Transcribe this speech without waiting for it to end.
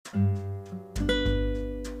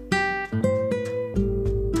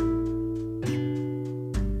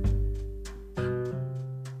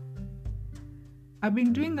I've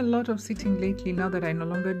been doing a lot of sitting lately now that I no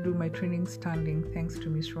longer do my training standing, thanks to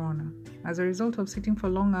Miss Rona. As a result of sitting for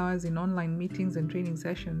long hours in online meetings and training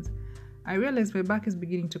sessions, I realized my back is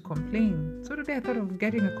beginning to complain. So today I thought of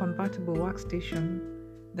getting a convertible workstation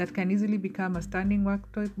that can easily become a standing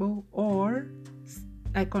work table, or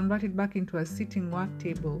I convert it back into a sitting work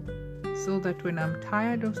table so that when I'm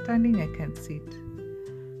tired of standing, I can sit.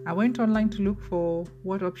 I went online to look for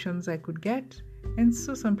what options I could get and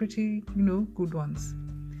saw some pretty, good ones.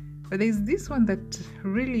 But there's this one that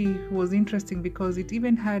really was interesting because it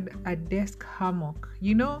even had a desk hammock,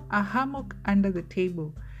 a hammock under the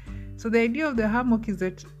table. So the idea of the hammock is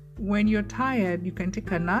that when you're tired, you can take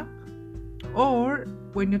a nap, or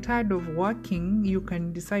when you're tired of working, you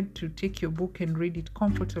can decide to take your book and read it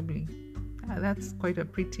comfortably. That's quite a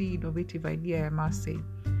pretty innovative idea, I must say.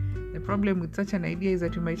 The problem with such an idea is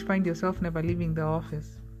that you might find yourself never leaving the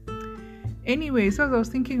office. Anyway, so as I was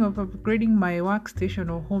thinking of upgrading my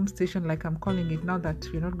workstation or home station, like I'm calling it now that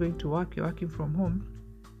you're not going to work, you're working from home,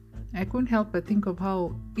 I couldn't help but think of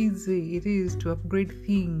how easy it is to upgrade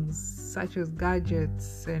things such as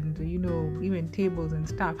gadgets and, even tables and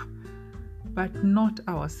stuff, but not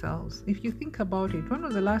ourselves. If you think about it, when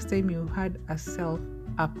was the last time you had a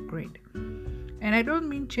self-upgrade? And I don't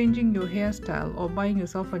mean changing your hairstyle or buying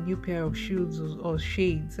yourself a new pair of shoes or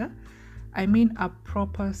shades. I mean a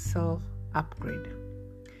proper self-upgrade.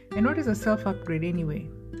 And what is a self-upgrade anyway?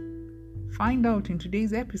 Find out in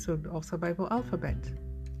today's episode of Survival Alphabet.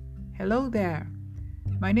 Hello there.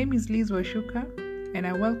 My name is Liz Washuka, and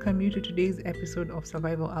I welcome you to today's episode of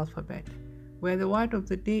Survival Alphabet, where the word of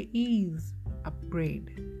the day is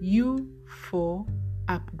upgrade. U for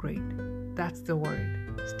upgrade. That's the word.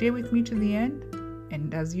 Stay with me to the end,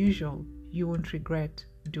 and as usual, you won't regret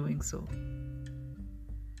doing so.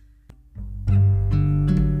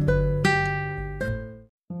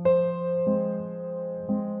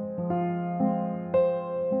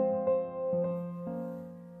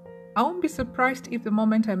 I won't be surprised if the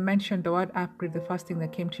moment I mentioned the word upgrade, the first thing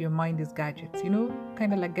that came to your mind is gadgets.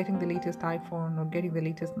 Kind of like getting the latest iPhone or getting the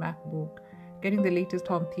latest MacBook, getting the latest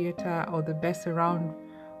home theater or the best around,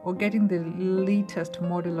 or getting the latest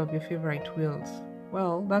model of your favorite wheels.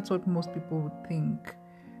 Well, that's what most people would think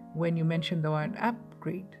when you mention the word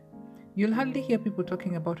upgrade. You'll hardly hear people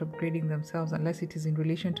talking about upgrading themselves unless it is in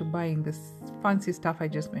relation to buying this fancy stuff I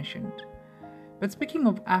just mentioned. But speaking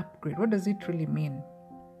of upgrade, what does it really mean?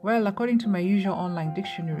 Well, according to my usual online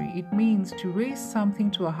dictionary, it means to raise something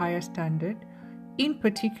to a higher standard, in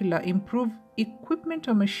particular, improve equipment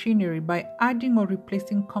or machinery by adding or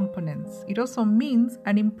replacing components. It also means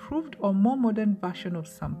an improved or more modern version of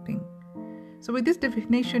something. So with this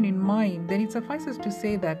definition in mind, then it suffices to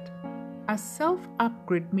say that a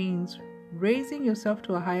self-upgrade means raising yourself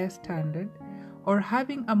to a higher standard or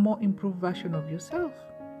having a more improved version of yourself.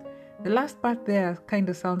 The last part there kind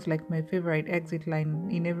of sounds like my favorite exit line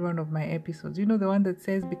in every one of my episodes. The one that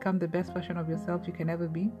says, become the best version of yourself you can ever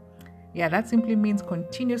be? Yeah, that simply means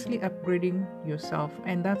continuously upgrading yourself.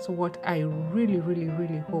 And that's what I really, really,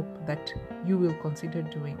 really hope that you will consider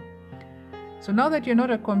doing. So now that you're not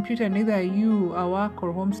a computer, neither are you a work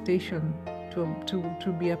or home station to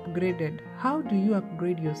be upgraded, how do you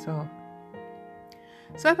upgrade yourself?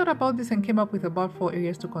 So I thought about this and came up with about 4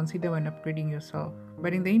 areas to consider when upgrading yourself.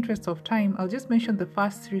 But in the interest of time, I'll just mention the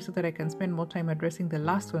first 3 so that I can spend more time addressing the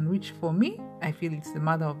last one, which for me, I feel it's the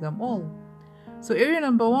mother of them all. So area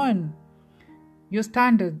number 1, your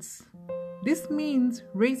standards. This means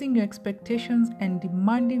raising your expectations and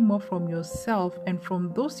demanding more from yourself and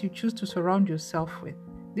from those you choose to surround yourself with.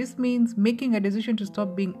 This means making a decision to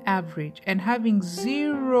stop being average and having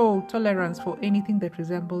zero tolerance for anything that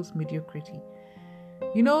resembles mediocrity.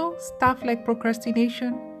 Stuff like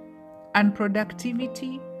procrastination,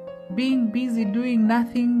 unproductivity, being busy doing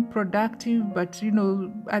nothing productive, but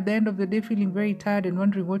at the end of the day feeling very tired and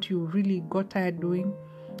wondering what you really got tired doing.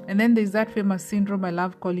 And then there's that famous syndrome I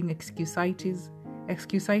love calling excusitis.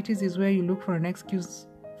 Excusitis is where you look for an excuse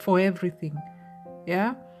for everything.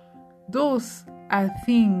 Yeah? Those are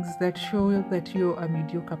things that show that you're a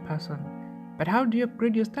mediocre person. But how do you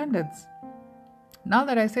upgrade your standards? Now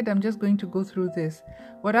that I said I'm just going to go through this,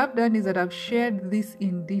 what I've done is that I've shared this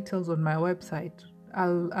in details on my website.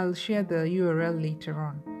 I'll share the URL later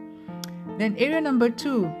on. Then area number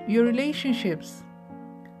 2, your relationships.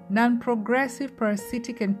 Non-progressive,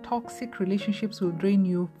 parasitic, and toxic relationships will drain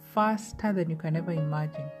you faster than you can ever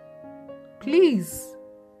imagine. Please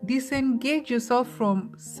disengage yourself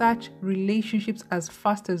from such relationships as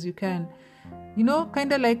fast as you can.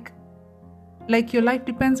 Kind of like your life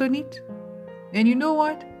depends on it. And you know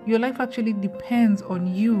what? Your life actually depends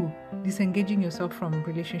on you disengaging yourself from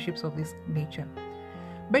relationships of this nature.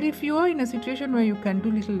 But if you are in a situation where you can do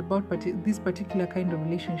little about this particular kind of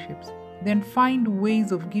relationships, then find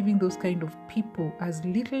ways of giving those kind of people as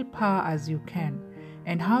little power as you can.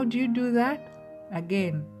 And how do you do that?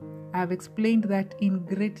 Again, I've explained that in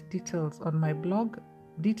great details on my blog,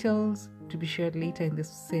 details to be shared later in this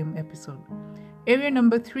same episode. Area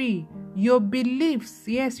number 3, your beliefs.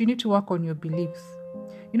 Yes, you need to work on your beliefs.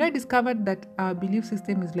 I discovered that our belief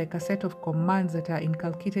system is like a set of commands that are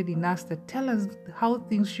inculcated in us that tell us how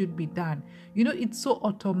things should be done. It's so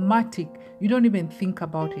automatic, you don't even think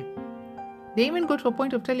about it. They even go to a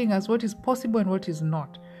point of telling us what is possible and what is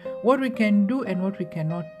not, what we can do and what we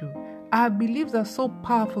cannot do. Our beliefs are so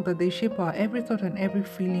powerful that they shape our every thought and every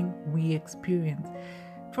feeling we experience.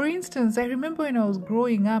 For instance, I remember when I was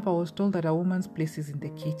growing up, I was told that a woman's place is in the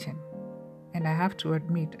kitchen. And I have to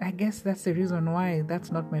admit, I guess that's the reason why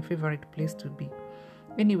that's not my favorite place to be.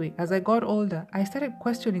 Anyway, as I got older, I started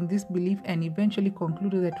questioning this belief and eventually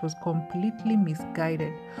concluded that it was completely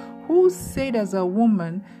misguided. Who said as a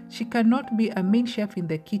woman she cannot be a main chef in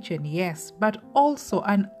the kitchen? Yes, but also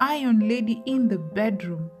an iron lady in the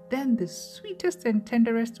bedroom, then the sweetest and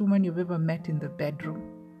tenderest woman you've ever met in the bedroom.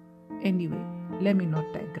 Anyway, let me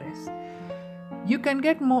not digress. You can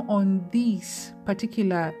get more on this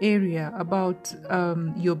particular area about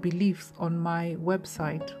your beliefs on my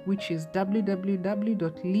website, which is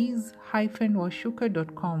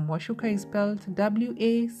www.liz-washuka.com. Washuka is spelled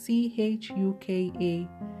Wachuka.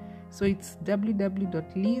 So it's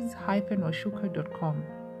www.liz-washuka.com.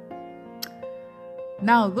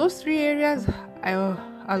 Now, those 3 areas,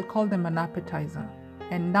 I'll call them an appetizer.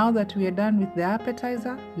 And now that we are done with the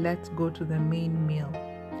appetizer, let's go to the main meal.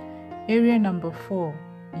 Area number 4,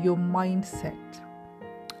 your mindset.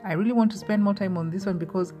 I really want to spend more time on this one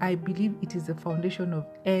because I believe it is the foundation of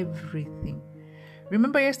everything.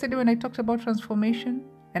 Remember yesterday when I talked about transformation?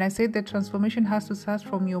 And I said that transformation has to start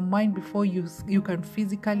from your mind before you can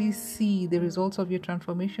physically see the results of your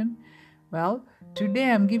transformation? Well, today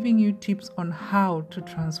I'm giving you tips on how to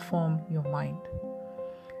transform your mind.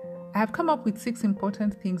 I have come up with 6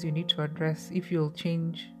 important things you need to address if you'll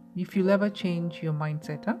ever change your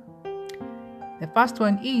mindset. The first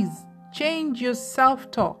one is change your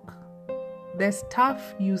self-talk. The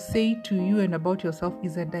stuff you say to you and about yourself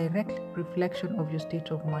is a direct reflection of your state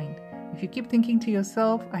of mind. If you keep thinking to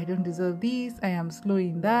yourself, I don't deserve this, I am slow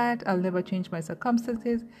in that, I'll never change my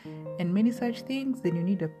circumstances, and many such things, then you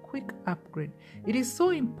need a quick upgrade. It is so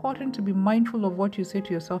important to be mindful of what you say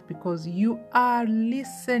to yourself because you are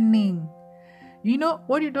listening.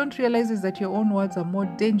 What you don't realize is that your own words are more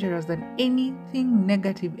dangerous than anything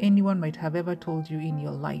negative anyone might have ever told you in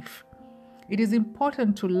your life. It is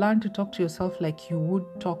important to learn to talk to yourself like you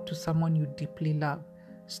would talk to someone you deeply love.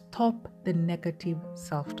 Stop the negative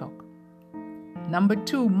self-talk. Number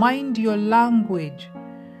 2, mind your language.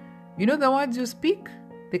 The words you speak,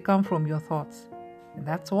 they come from your thoughts. And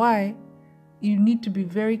that's why you need to be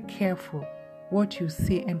very careful what you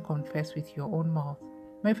say and confess with your own mouth.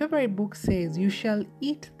 My favorite book says, you shall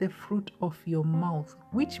eat the fruit of your mouth,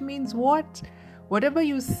 which means what? Whatever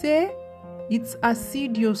you say, it's a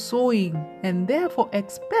seed you're sowing, and therefore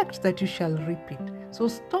expect that you shall reap it. So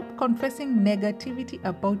stop confessing negativity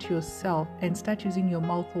about yourself and start using your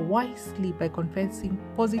mouth wisely by confessing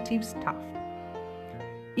positive stuff.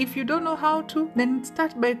 If you don't know how to, then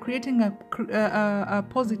start by creating a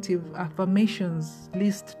positive affirmations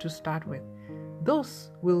list to start with.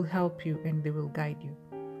 Those will help you and they will guide you.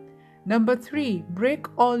 Number 3, break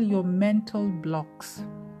all your mental blocks.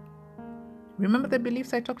 Remember the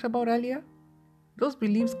beliefs I talked about earlier? Those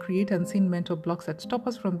beliefs create unseen mental blocks that stop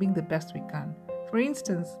us from being the best we can. For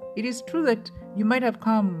instance, it is true that you might have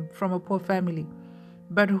come from a poor family,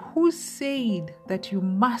 but who said that you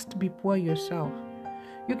must be poor yourself?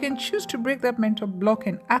 You can choose to break that mental block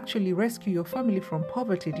and actually rescue your family from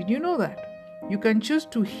poverty. Did you know that? You can choose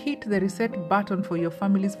to hit the reset button for your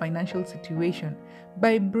family's financial situation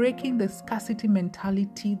by breaking the scarcity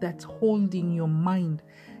mentality that's holding your mind.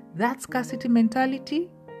 That scarcity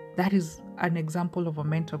mentality, that is an example of a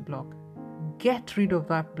mental block. Get rid of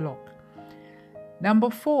that block.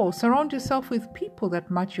 Number 4, surround yourself with people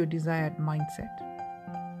that match your desired mindset.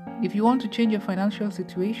 If you want to change your financial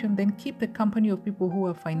situation, then keep the company of people who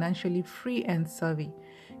are financially free and savvy.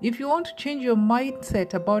 If you want to change your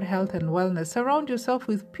mindset about health and wellness, surround yourself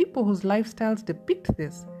with people whose lifestyles depict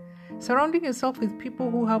this. Surrounding yourself with people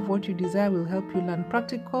who have what you desire will help you learn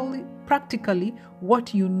practically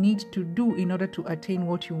what you need to do in order to attain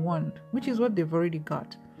what you want, which is what they've already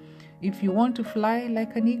got. If you want to fly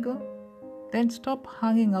like an eagle, then stop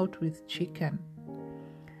hanging out with chicken.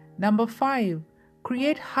 Number 5,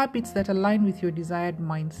 create habits that align with your desired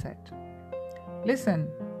mindset. Listen,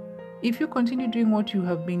 If you continue doing what you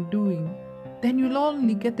have been doing, then you'll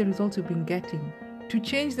only get the results you've been getting. To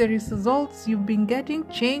change the results you've been getting,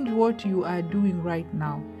 change what you are doing right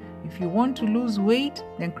now. If you want to lose weight,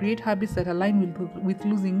 then create habits that align with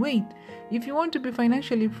losing weight. If you want to be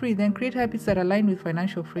financially free, then create habits that align with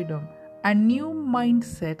financial freedom. A new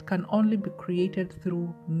mindset can only be created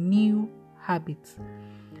through new habits.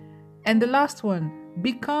 And the last one,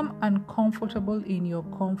 become uncomfortable in your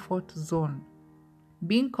comfort zone.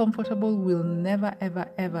 Being comfortable will never, ever,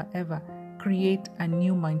 ever, ever create a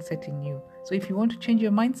new mindset in you. So if you want to change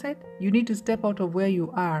your mindset, you need to step out of where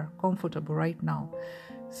you are comfortable right now.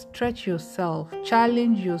 Stretch yourself,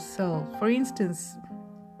 challenge yourself. For instance,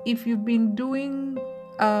 if you've been doing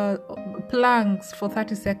planks for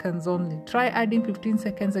 30 seconds only, try adding 15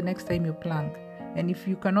 seconds the next time you plank. And if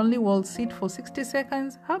you can only wall sit for 60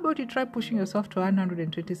 seconds, how about you try pushing yourself to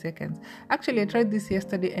 120 seconds? Actually, I tried this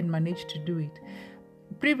yesterday and managed to do it.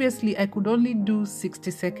 Previously, I could only do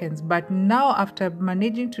 60 seconds, but now after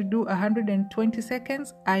managing to do 120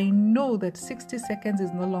 seconds, I know that 60 seconds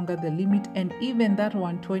is no longer the limit, and even that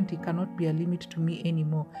 120 cannot be a limit to me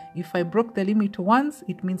anymore. If I broke the limit once,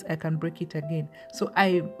 it means I can break it again. So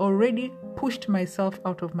I already pushed myself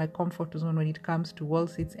out of my comfort zone when it comes to wall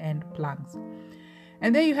sits and planks.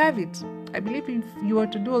 And there you have it. I believe if you were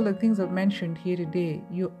to do all the things I've mentioned here today,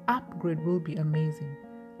 your upgrade will be amazing.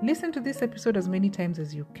 Listen to this episode as many times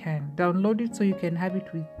as you can. Download it so you can have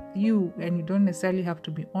it with you, and you don't necessarily have to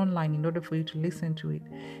be online in order for you to listen to it.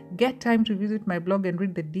 Get time to visit my blog and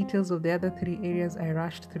read the details of the other 3 areas I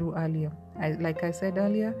rushed through earlier. Like I said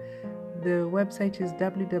earlier, the website is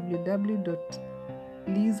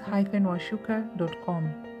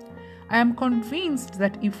www.liz-washuka.com. I am convinced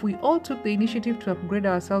that if we all took the initiative to upgrade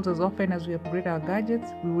ourselves as often as we upgrade our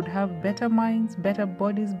gadgets, we would have better minds, better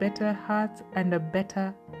bodies, better hearts, and a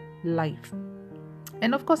better life.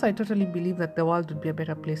 And of course, I totally believe that the world would be a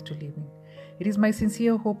better place to live in. It is my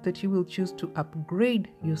sincere hope that you will choose to upgrade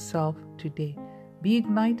yourself today. Be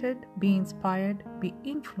ignited, be inspired, be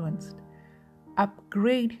influenced.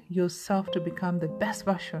 Upgrade yourself to become the best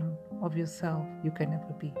version of yourself you can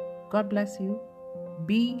ever be. God bless you.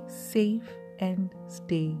 Be safe and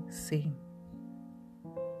stay sane.